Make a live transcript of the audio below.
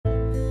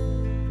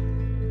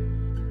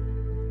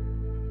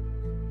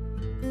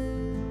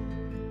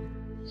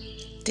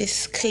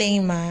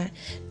Disclaimer: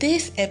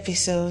 this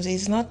episode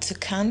is not to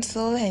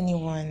cancel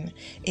anyone,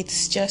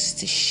 it's just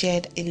to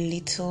shed a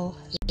little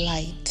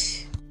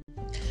light.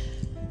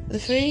 The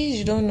phrase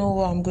 "you don't know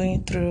what I'm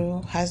going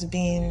through" has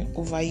been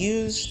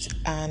overused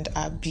and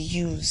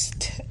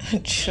abused.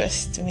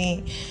 Trust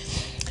me.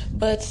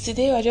 But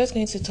today we're just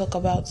going to talk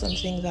about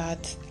something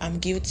that I'm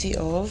guilty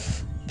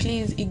of.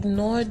 Please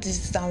ignore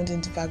this sound in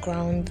the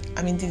background.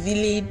 I'm in the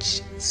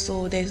village,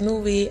 so there's no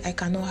way I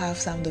cannot have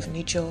sound of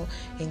nature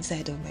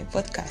inside of my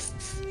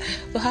podcasts.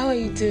 But how are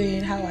you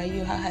doing? How are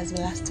you? How has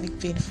the last week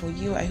been for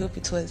you? I hope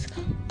it was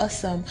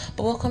awesome.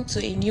 But welcome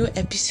to a new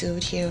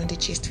episode here on the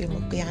Chest Film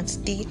of and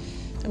today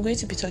I'm going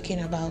to be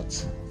talking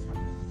about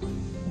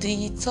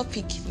the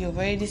topic you've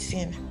already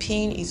seen: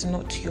 pain is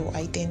not your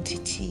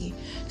identity.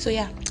 So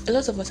yeah, a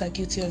lot of us are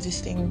guilty of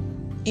this thing,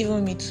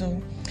 even me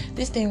too.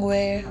 This thing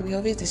where we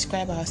always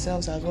describe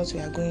ourselves as what we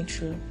are going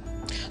through.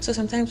 So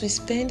sometimes we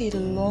spend a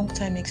long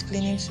time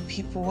explaining to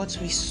people what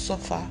we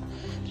suffer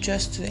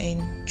just to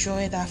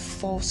enjoy that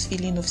false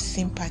feeling of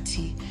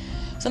sympathy.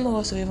 Some of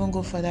us will even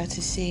go further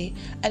to say,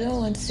 I don't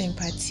want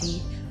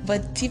sympathy.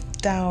 But deep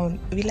down,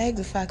 we like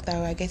the fact that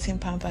we're getting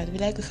pampered. We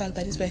like the fact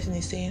that this person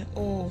is saying,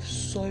 oh,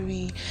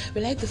 sorry.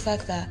 We like the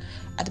fact that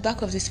at the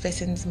back of this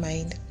person's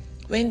mind,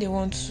 when they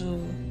want to,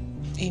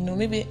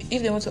 maybe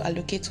if they want to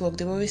allocate work,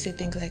 they always say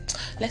things like,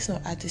 let's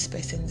not add this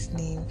person's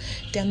name.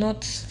 They're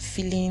not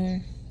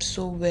feeling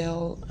so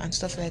well and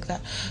stuff like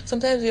that.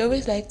 Sometimes we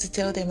always like to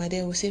tell them, and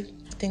they will say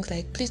things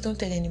like, please don't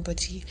tell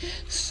anybody.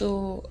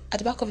 So at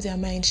the back of their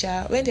mind,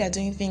 when they are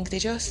doing things, they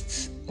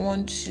just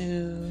want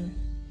to...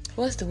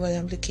 what's the word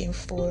I'm looking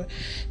for?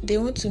 They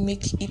want to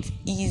make it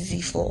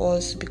easy for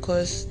us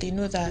because they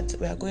know that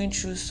we are going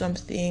through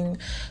something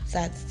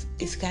that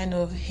is kind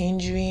of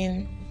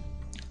hindering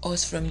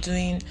us from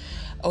doing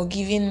or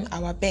giving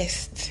our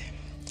best.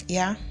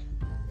 Yeah.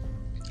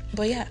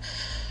 But yeah,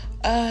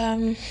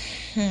 I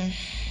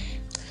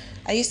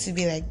used to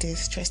be like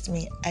this. Trust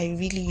me, I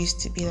really used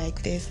to be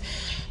like this.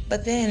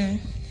 But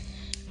then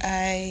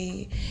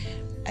I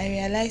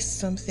realized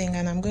something,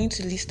 and I'm going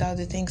to list out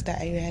the things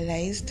that I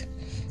realized.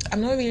 I'm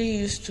not really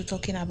used to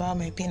talking about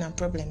my pain and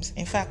problems.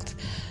 In fact,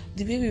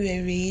 the way we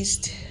were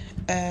raised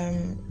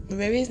in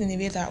a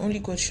way that only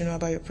God should know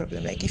about your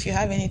problem. Like, if you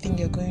have anything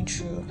you're going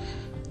through,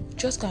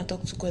 just go and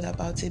talk to God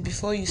about it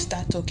before you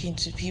start talking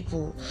to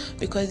people.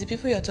 Because the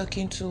people you're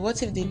talking to,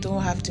 what if they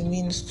don't have the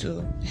means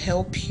to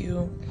help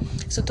you?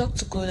 So talk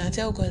to God and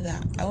tell God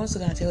that I want to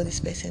go and tell this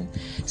person.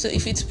 So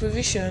if it's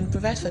provision,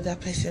 provide for that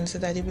person so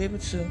that they'll be able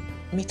to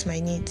meet my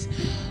needs.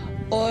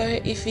 Or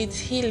if it's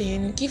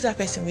healing, give that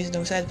person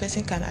wisdom so that the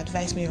person can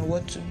advise me on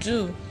what to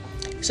do.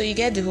 So you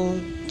get the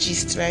whole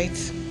gist,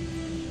 right?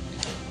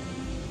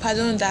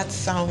 Pardon that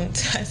sound.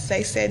 As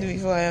I said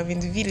before, I'm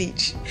in the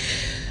village.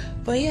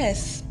 But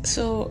yes,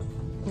 so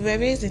we're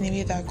raised in a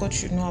way that God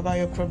should know about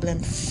your problem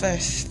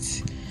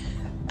first.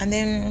 And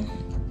then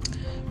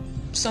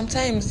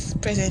sometimes,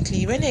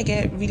 presently, when I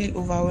get really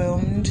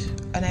overwhelmed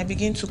and I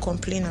begin to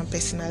complain and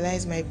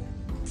personalize my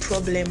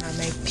problem and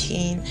my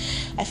pain,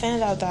 I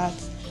find out that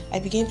I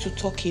begin to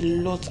talk a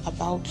lot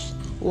about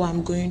what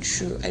I'm going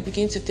through. I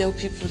begin to tell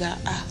people that,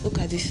 look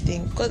at this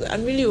thing, because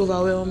I'm really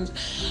overwhelmed.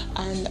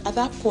 And at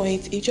that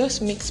point, it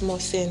just makes more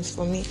sense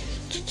for me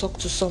to talk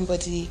to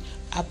somebody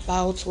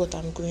about what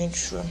I'm going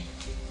through.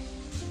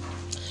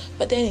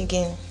 But then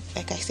again,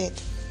 like I said,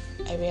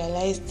 I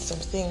realized some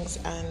things,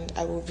 and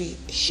I will be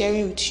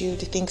sharing with you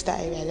the things that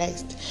I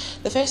realized.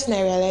 The first thing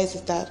I realized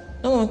is that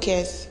no one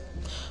cares.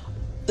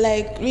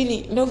 Like,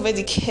 really,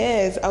 nobody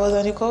cares. I was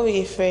on a call with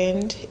a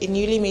friend, a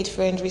newly made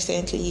friend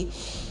recently,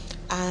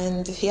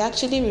 and he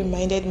actually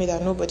reminded me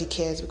that nobody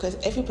cares because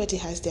everybody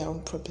has their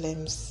own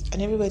problems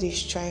and everybody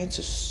is trying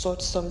to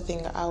sort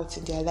something out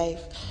in their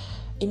life.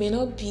 It may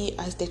not be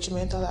as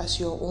detrimental as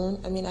your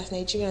own. I mean, as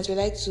Nigerians, we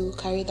like to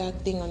carry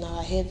that thing on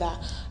our head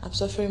that I'm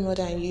suffering more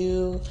than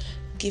you,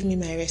 give me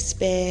my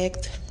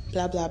respect,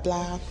 blah, blah,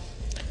 blah.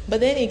 But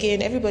then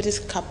again, everybody's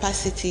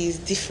capacity is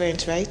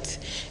different, right?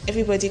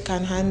 Everybody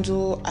can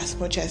handle as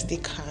much as they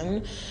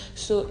can.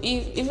 So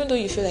even though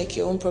you feel like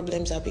your own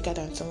problems are bigger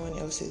than someone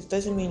else's,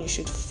 doesn't mean you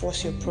should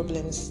force your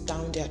problems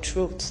down their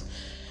throats.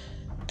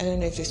 I don't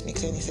know if this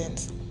makes any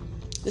sense.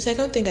 The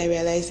second thing I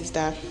realized is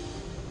that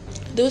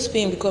those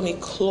pain become a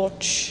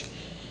crutch.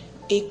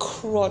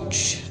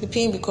 The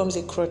pain becomes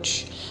a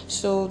crutch.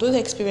 So those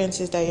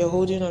experiences that you're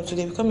holding on to,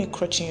 they become a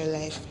crutch in your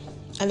life.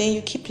 And then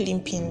you keep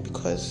limping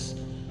because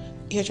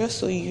you're just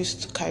so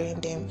used to carrying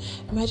them.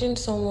 Imagine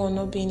someone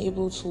not being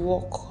able to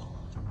walk,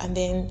 and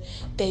then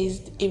there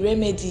is a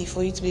remedy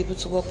for you to be able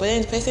to walk, but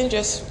then the person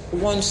just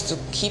wants to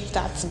keep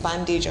that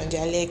bandage on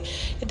their leg.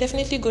 You're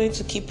definitely going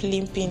to keep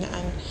limping,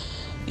 and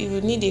you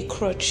will need a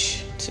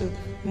crutch to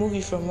move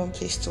you from one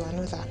place to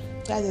another.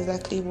 That's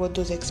exactly what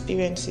those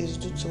experiences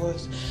do to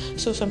us.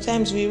 So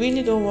sometimes we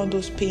really don't want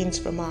those pains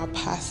from our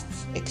past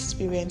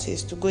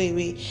experiences to go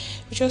away. We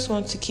just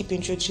want to keep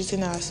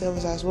introducing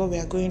ourselves as what we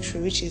are going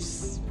through, which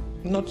is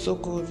not so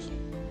good.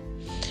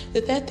 The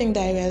third thing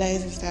that I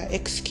realized is that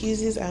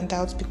excuses and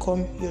doubts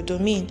become your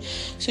domain.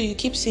 So you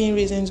keep seeing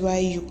reasons why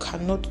you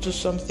cannot do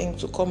something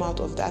to come out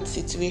of that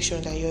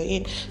situation that you're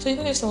in. So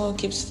even if someone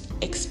keeps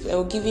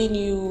giving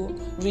you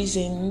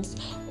reasons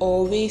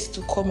or ways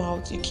to come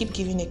out, you keep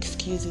giving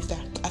excuses that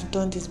I've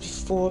done this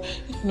before.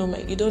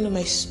 You don't know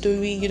my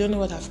story. You don't know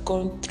what I've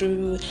gone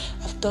through.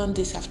 I've done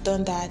this. I've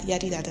done that.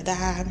 Yada yada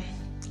yada.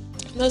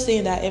 I'm not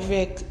saying that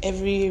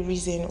every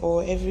reason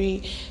or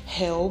every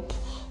help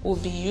will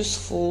be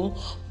useful,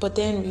 but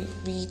then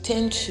we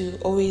tend to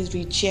always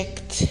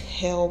reject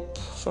help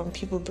from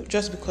people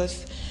just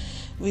because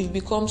we've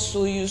become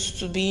so used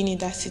to being in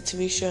that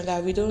situation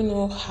that we don't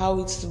know how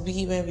it will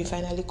be when we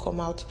finally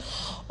come out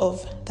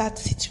of that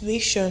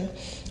situation.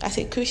 As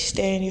a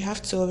Christian, you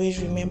have to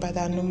always remember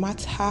that no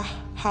matter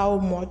how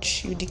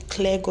much you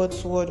declare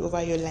God's word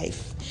over your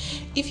life,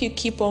 if you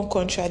keep on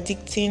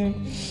contradicting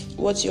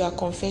what you are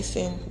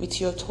confessing with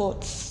your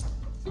thoughts,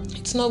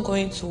 it's not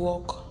going to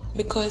work.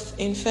 Because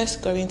in 1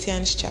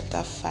 Corinthians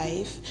chapter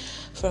 5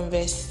 from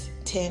verse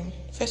 10,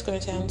 1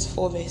 Corinthians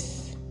 4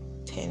 verse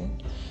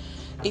 10,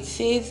 it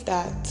says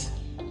that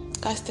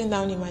casting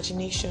down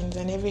imaginations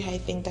and every high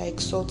thing that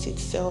exalts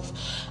itself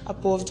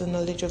above the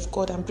knowledge of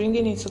God, and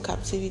bringing into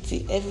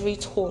captivity every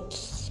thought.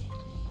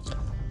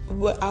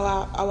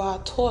 Our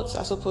thoughts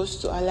are supposed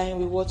to align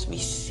with what we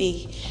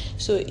say.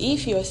 So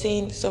if you're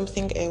saying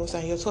something else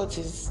and your thought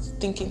is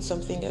thinking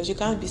something else, you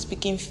can't be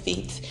speaking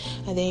faith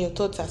and then your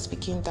thoughts are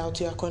speaking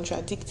doubt. You are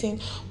contradicting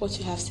what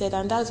you have said,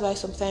 and that's why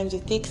sometimes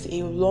it takes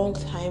a long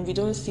time. We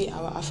don't see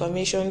our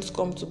affirmations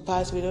come to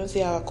pass. We don't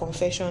see our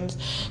confessions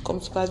come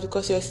to pass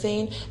because you're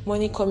saying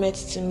money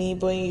cometh to me,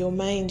 but in your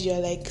mind you're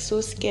like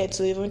so scared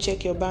to even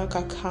check your bank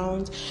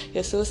account.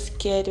 You're so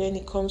scared when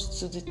it comes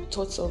to the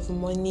thoughts of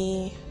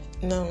money.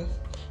 No,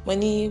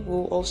 money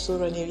will also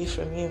run away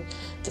from you.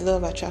 The law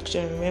of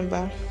attraction,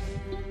 remember?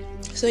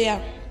 So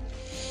yeah,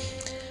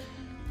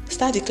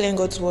 start declaring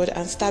God's word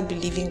and start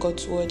believing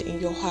God's word in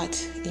your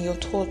heart, in your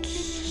thoughts.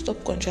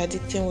 Stop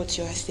contradicting what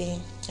you are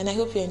saying. And I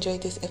hope you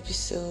enjoyed this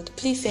episode.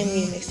 Please send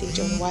me a message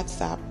on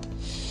WhatsApp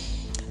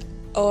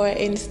or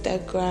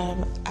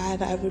Instagram,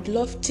 and I would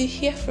love to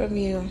hear from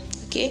you.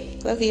 Okay,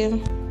 love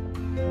you.